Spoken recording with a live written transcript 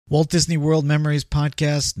Walt Disney World Memories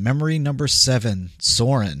Podcast, memory number 7,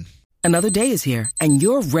 Soarin'. Another day is here, and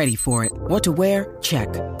you're ready for it. What to wear? Check.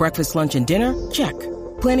 Breakfast, lunch, and dinner? Check.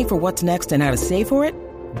 Planning for what's next and how to save for it?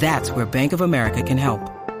 That's where Bank of America can help.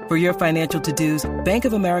 For your financial to-dos, Bank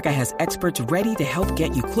of America has experts ready to help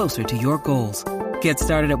get you closer to your goals. Get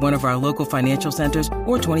started at one of our local financial centers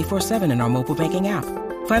or 24/7 in our mobile banking app.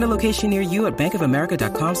 Find a location near you at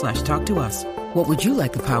bankofamerica.com/talktous. What would you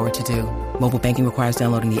like the power to do? Mobile banking requires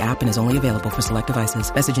downloading the app and is only available for select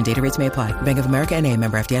devices. Message and data rates may apply. Bank of America N.A.,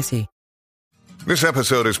 member FDIC. This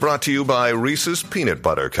episode is brought to you by Reese's Peanut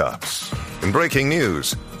Butter Cups. In breaking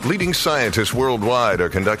news, leading scientists worldwide are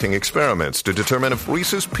conducting experiments to determine if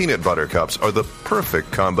Reese's Peanut Butter Cups are the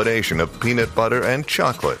perfect combination of peanut butter and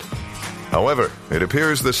chocolate. However, it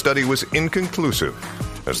appears the study was inconclusive,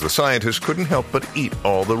 as the scientists couldn't help but eat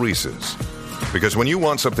all the Reese's. Because when you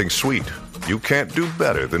want something sweet, you can't do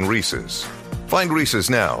better than Reese's. Find Reese's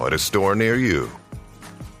now at a store near you.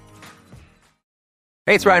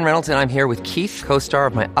 Hey, it's Ryan Reynolds, and I'm here with Keith, co-star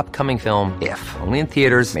of my upcoming film, If, only in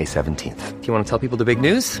theaters May 17th. Do you want to tell people the big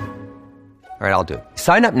news? All right, I'll do it.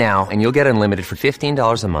 Sign up now and you'll get unlimited for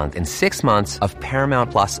 $15 a month and 6 months of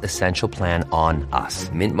Paramount Plus Essential Plan on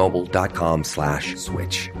us.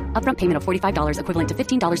 MintMobile.com/switch. Upfront payment of $45 equivalent to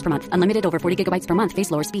 $15 per month. Unlimited over 40 gigabytes per month.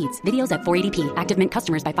 Face lower speeds. Videos at 480p. Active Mint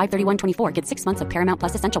customers by 531.24 get 6 months of Paramount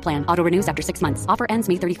Plus Essential Plan. Auto renews after 6 months. Offer ends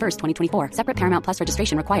May 31st, 2024. Separate Paramount Plus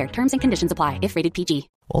registration required. Terms and conditions apply if rated PG.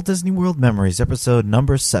 Walt Disney World Memories, episode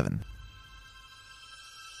number 7.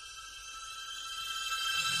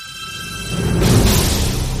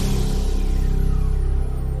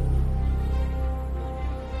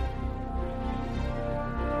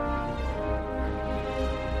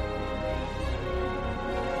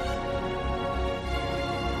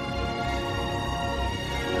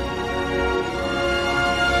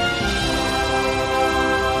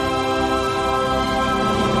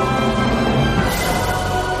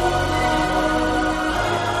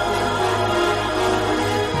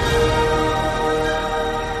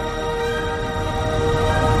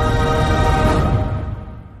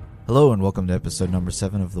 Hello and welcome to episode number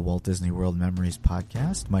 7 of the Walt Disney World Memories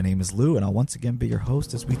Podcast. My name is Lou and I'll once again be your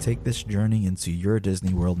host as we take this journey into your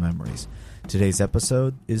Disney World memories. Today's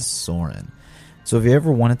episode is Soarin'. So if you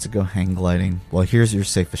ever wanted to go hang gliding, well, here's your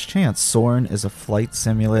safest chance. Soarin' is a flight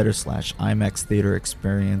simulator / IMAX theater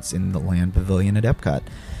experience in the Land Pavilion at Epcot.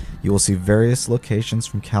 You will see various locations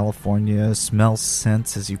from California, smell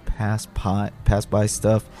scents as you pass by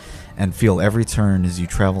stuff, and feel every turn as you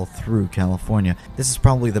travel through California. This is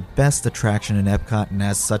probably the best attraction in Epcot, and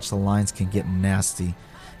as such, the lines can get nasty.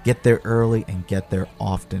 Get there early and get there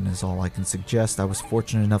often is all I can suggest. I was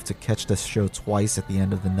fortunate enough to catch this show twice at the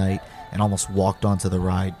end of the night and almost walked onto the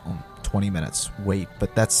ride 20 minutes wait,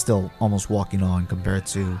 but that's still almost walking on compared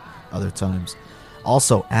to other times.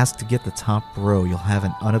 Also, ask to get the top row. You'll have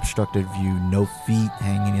an unobstructed view, no feet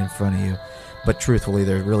hanging in front of you. But truthfully,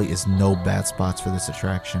 there really is no bad spots for this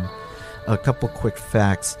attraction. A couple quick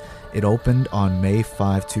facts. It opened on May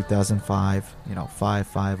 5, 2005.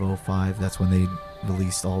 5505. That's when they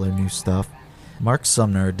released all their new stuff. Mark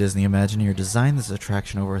Sumner, a Disney Imagineer, designed this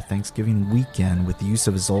attraction over a Thanksgiving weekend with the use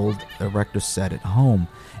of his old erector set at home.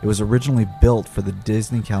 It was originally built for the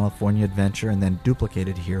Disney California Adventure and then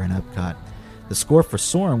duplicated here in Epcot. The score for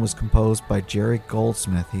Soarin' was composed by Jerry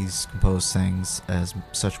Goldsmith. He's composed things as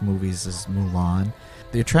such movies as Mulan.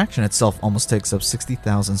 The attraction itself almost takes up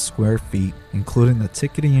 60,000 square feet, including the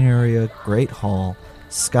ticketing area, Great Hall,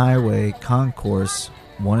 Skyway, Concourse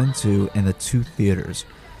 1 and 2, and the 2 theaters.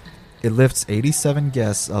 It lifts 87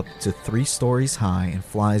 guests up to 3 stories high and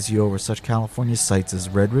flies you over such California sights as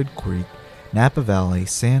Redwood Creek, Napa Valley,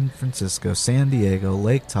 San Francisco, San Diego,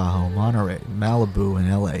 Lake Tahoe, Monterey, Malibu, and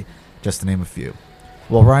LA. Just to name a few.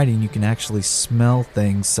 While riding, you can actually smell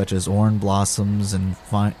things such as orange blossoms and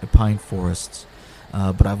pine forests.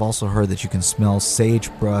 But I've also heard that you can smell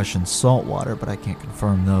sagebrush and salt water, but I can't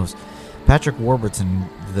confirm those. Patrick Warburton,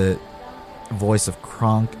 the voice of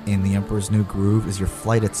Kronk in The Emperor's New Groove, is your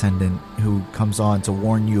flight attendant who comes on to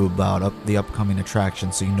warn you about the upcoming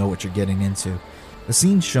attraction so you know what you're getting into. The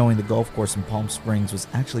scene showing the golf course in Palm Springs was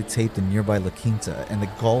actually taped in nearby La Quinta, and the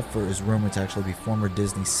golfer is rumored to actually be former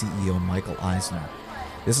Disney CEO Michael Eisner.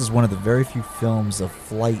 This is one of the very few films of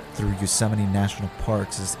flight through Yosemite National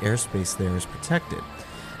Parks, as airspace there is protected.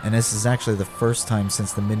 And this is actually the first time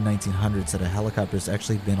since the mid-1900s that a helicopter has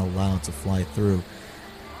actually been allowed to fly through.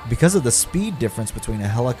 Because of the speed difference between a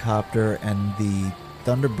helicopter and the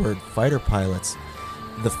Thunderbird fighter pilots,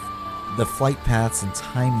 the flight paths and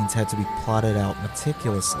timings had to be plotted out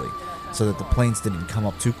meticulously so that the planes didn't come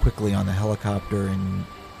up too quickly on the helicopter and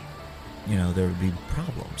there would be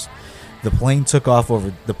problems. The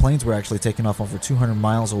planes were actually taking off over 200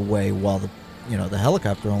 miles away, while the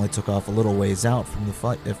helicopter only took off a little ways out from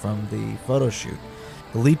the photo shoot.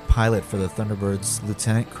 The lead pilot for the Thunderbirds,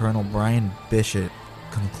 Lieutenant Colonel Brian Bishop,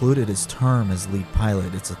 concluded his term as lead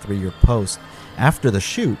pilot. It's a 3-year post after the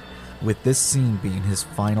shoot, with this scene being his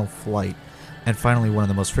final flight. And finally, one of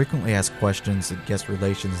the most frequently asked questions at guest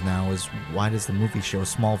relations now is, why does the movie show a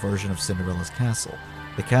small version of Cinderella's castle?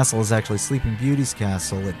 The castle is actually Sleeping Beauty's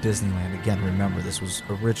castle at Disneyland. Again, remember, this was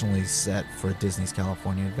originally set for Disney's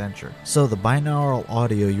California Adventure. So the binaural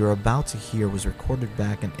audio you're about to hear was recorded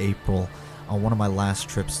back in April on one of my last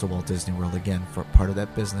trips to Walt Disney World, again, for part of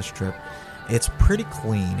that business trip. It's pretty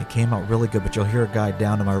clean. It came out really good, but you'll hear a guy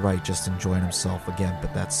down to my right just enjoying himself again,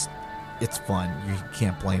 but it's fun. You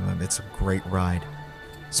can't blame him. It's a great ride.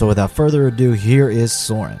 So without further ado, here is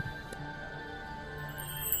Soarin'.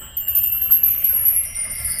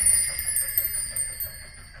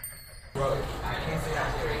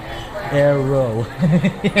 Arrow.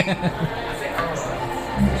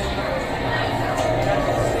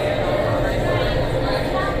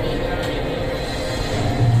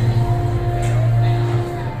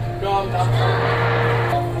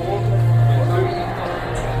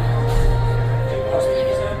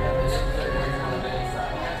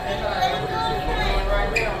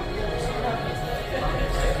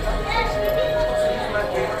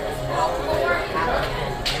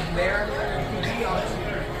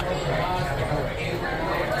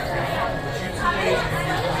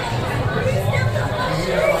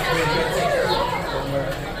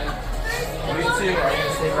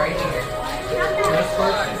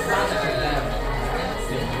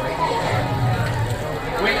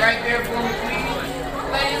 Wait right there for me, please.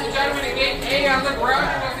 Ladies and gentlemen, again, A on the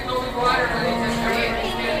ground. Doesn't go with glider.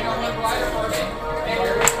 Standing on the glider for me.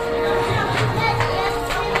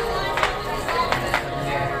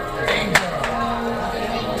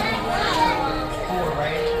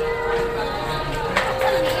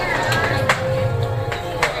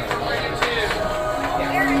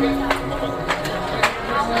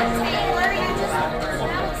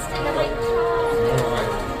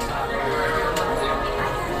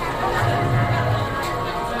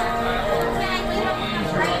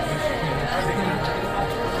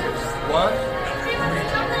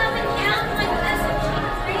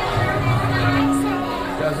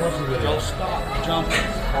 Don't stop jumping,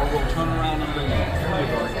 or we'll turn around and leave.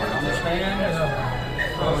 Understand?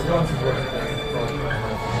 Come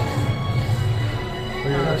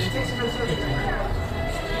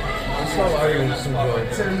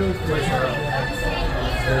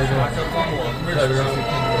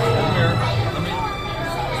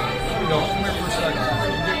here for a second.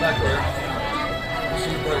 Get back there.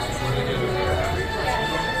 See the places where they get it.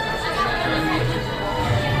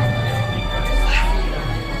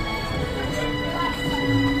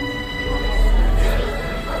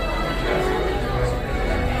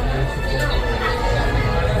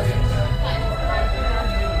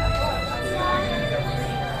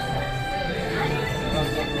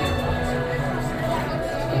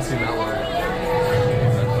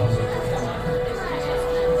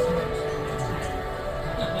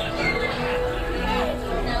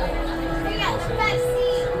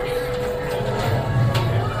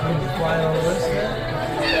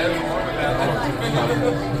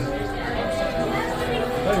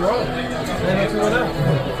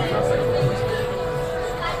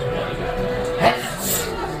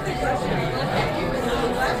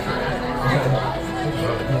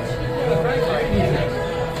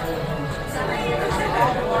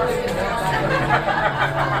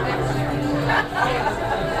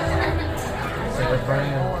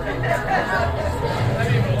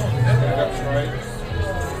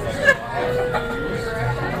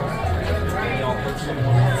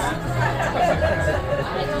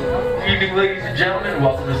 Evening, ladies and gentlemen.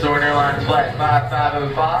 Welcome to Soarin' Airlines Flight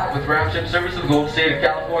 5505 with round-trip service of the Golden State of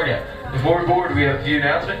California. Before we board, we have a few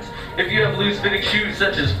announcements. If you have loose-fitting shoes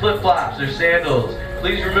such as flip-flops or sandals,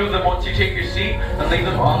 please remove them once you take your seat and leave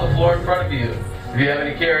them on the floor in front of you. If you have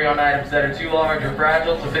any carry-on items that are too large or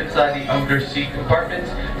fragile to fit inside the under-seat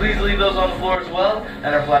compartments, please leave those on the floor as well,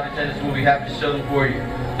 and our flight attendants will be happy to show them for you.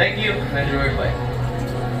 Thank you, and enjoy your flight.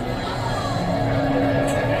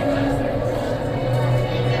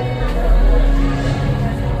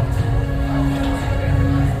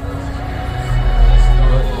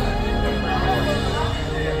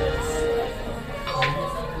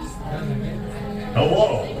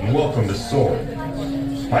 Hello, and welcome to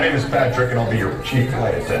Soarin'. My name is Patrick, and I'll be your chief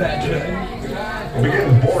flight attendant today. We'll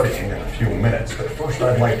begin boarding in a few minutes, but first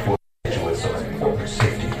I'd like to update you with some important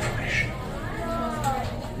safety information.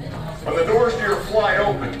 When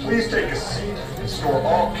Please take a seat and store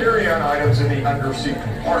all carry-on items in the under-seat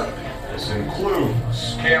compartment. This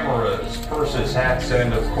includes cameras, purses, hats,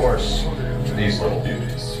 and, of course, these little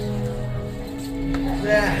beauties.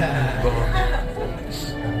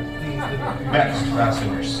 Next,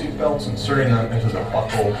 fasten your seatbelts, inserting them into the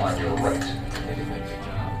buckle on your right.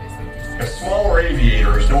 If smaller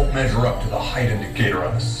aviators don't measure up to the height indicator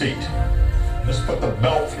on the seat, just put the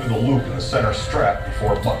belt through the loop in the center strap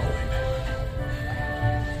before buckling.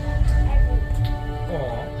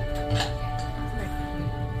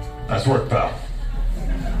 Nice work, pal.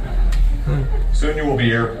 Soon you will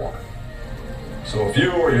be airborne. So if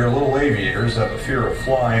you or your little aviators have a fear of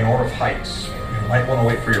flying or of heights, you might want to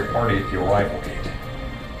wait for your party at the arrival gate.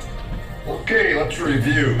 Okay, let's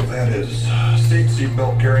review. That is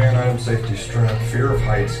seatbelt, carry-on item, safety strap, fear of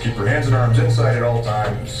heights, keep your hands and arms inside at all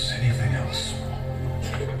times. Anything else?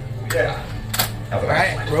 Yeah. Have a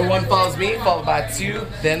nice flight. Row 1 follows me, followed by 2,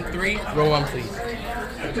 then 3. Row 1, please.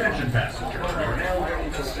 Attention passengers, we are now ready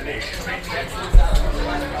for destination.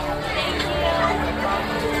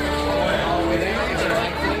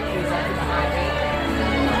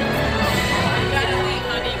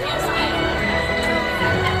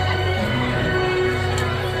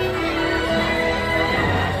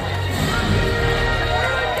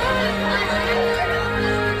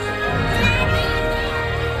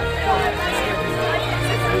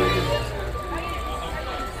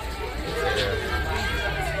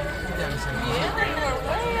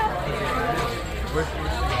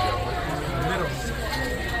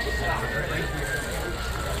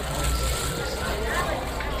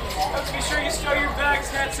 Be sure you stow your bags,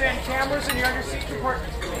 hats, and cameras in your under-seat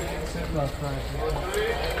compartment.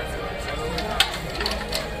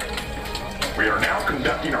 We are now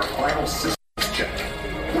conducting our final systems check.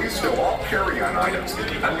 Please stow all carry-on items in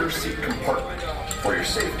the under-seat compartment. For your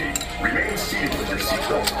safety, remain seated with your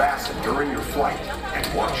seatbelts fastened during your flight and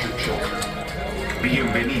watch your children.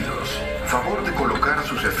 Bienvenidos. Favor de colocar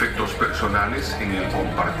sus efectos personales en el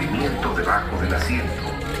compartimiento debajo del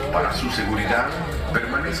asiento. Para su seguridad,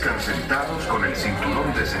 permanezcan sentados con el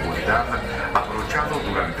cinturón de seguridad abrochado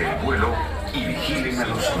durante el vuelo y vigilen a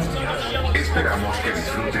los niños. Esperamos que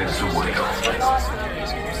disfruten su vuelo.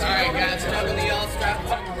 Alright guys, now to the yellow strap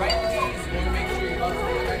on your right, please. Make sure you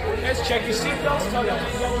Guys, check your seatbelts. Tug up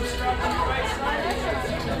the yellow strap on the right side.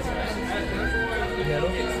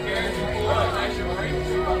 Don't get scared.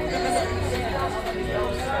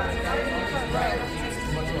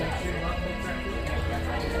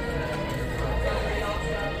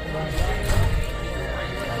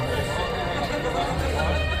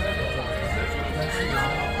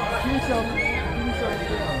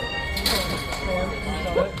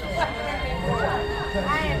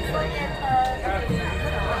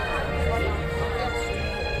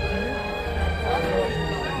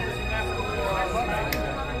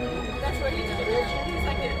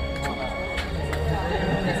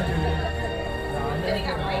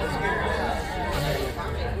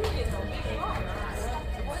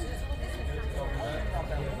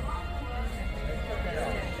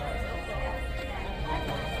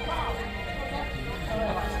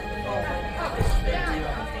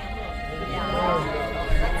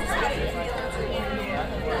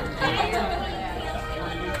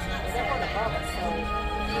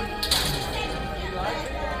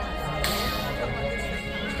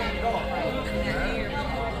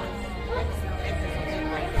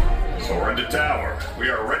 Soaring to tower. We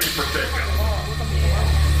are ready for takeoff.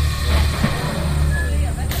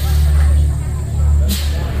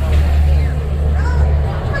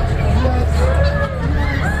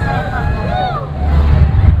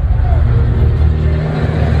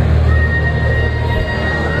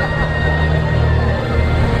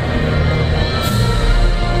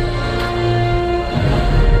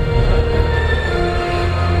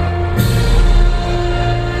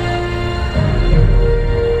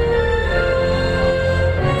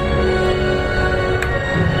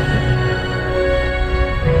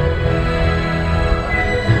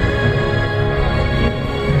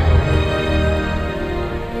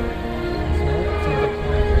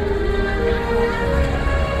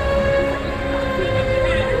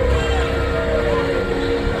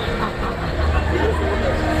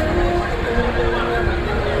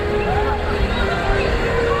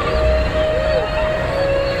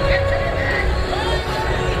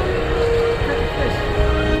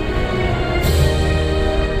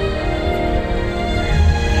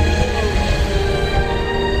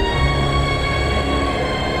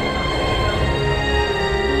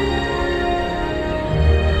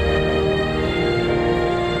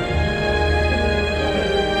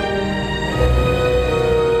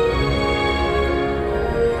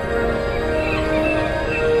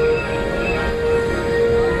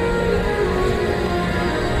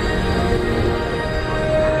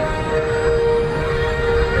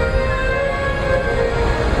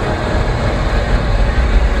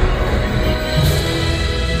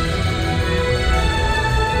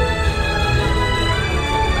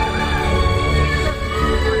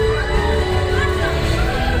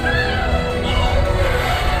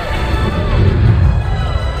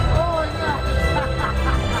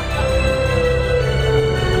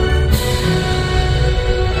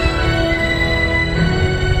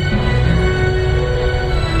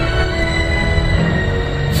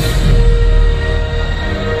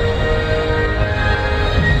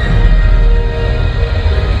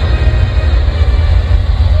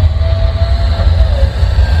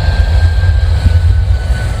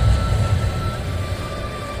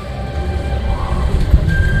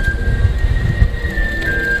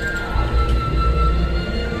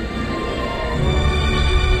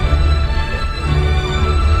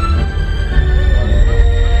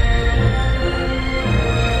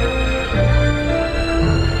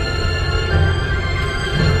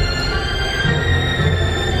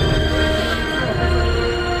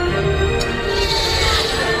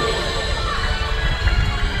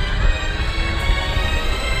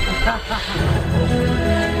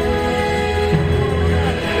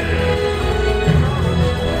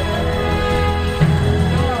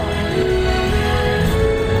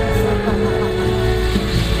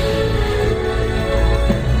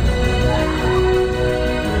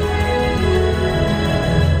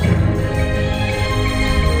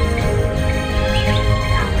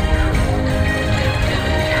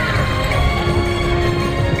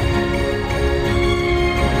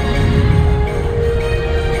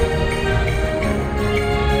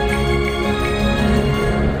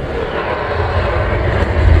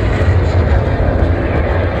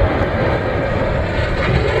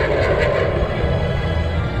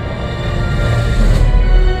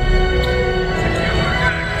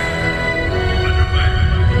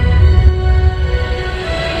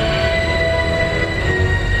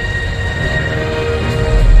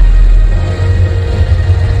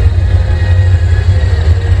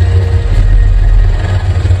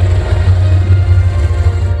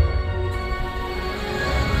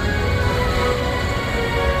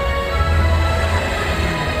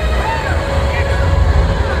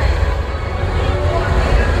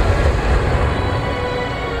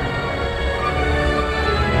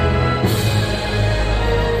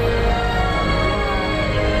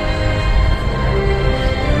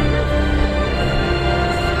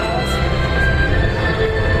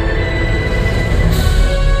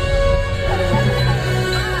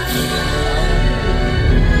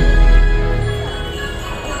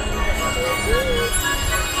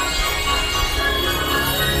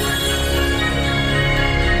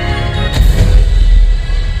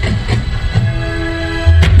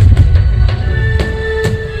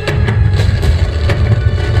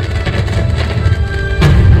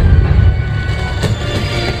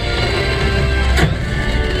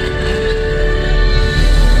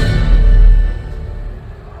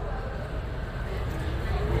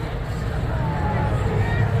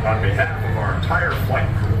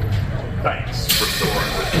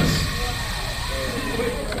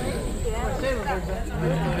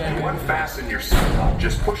 To unfasten your seatbelt,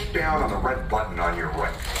 just push down on the red button on your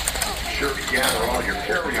right. Be sure to gather all your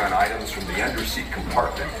carry-on items from the underseat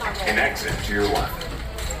compartment and exit to your left.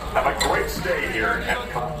 Have a great stay here at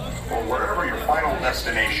Epcot, or wherever your final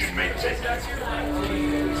destination may take you.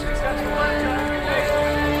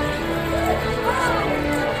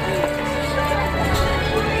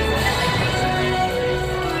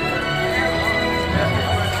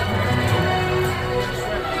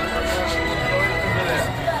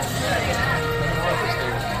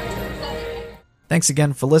 Thanks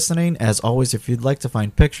again for listening. As always, if you'd like to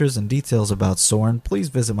find pictures and details about Soarin', please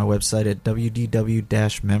visit my website at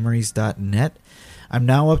wdw-memories.net. I'm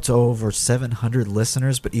now up to over 700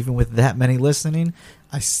 listeners, but even with that many listening,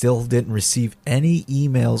 I still didn't receive any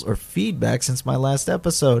emails or feedback since my last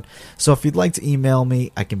episode. So if you'd like to email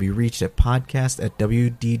me, I can be reached at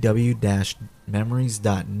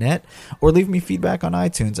podcast@wdw-memories.net or leave me feedback on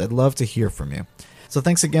iTunes. I'd love to hear from you. So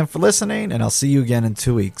thanks again for listening, and I'll see you again in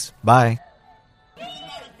 2 weeks. Bye.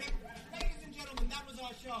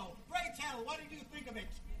 What did you think of it?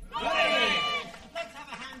 Let's have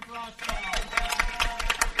a hand for our show.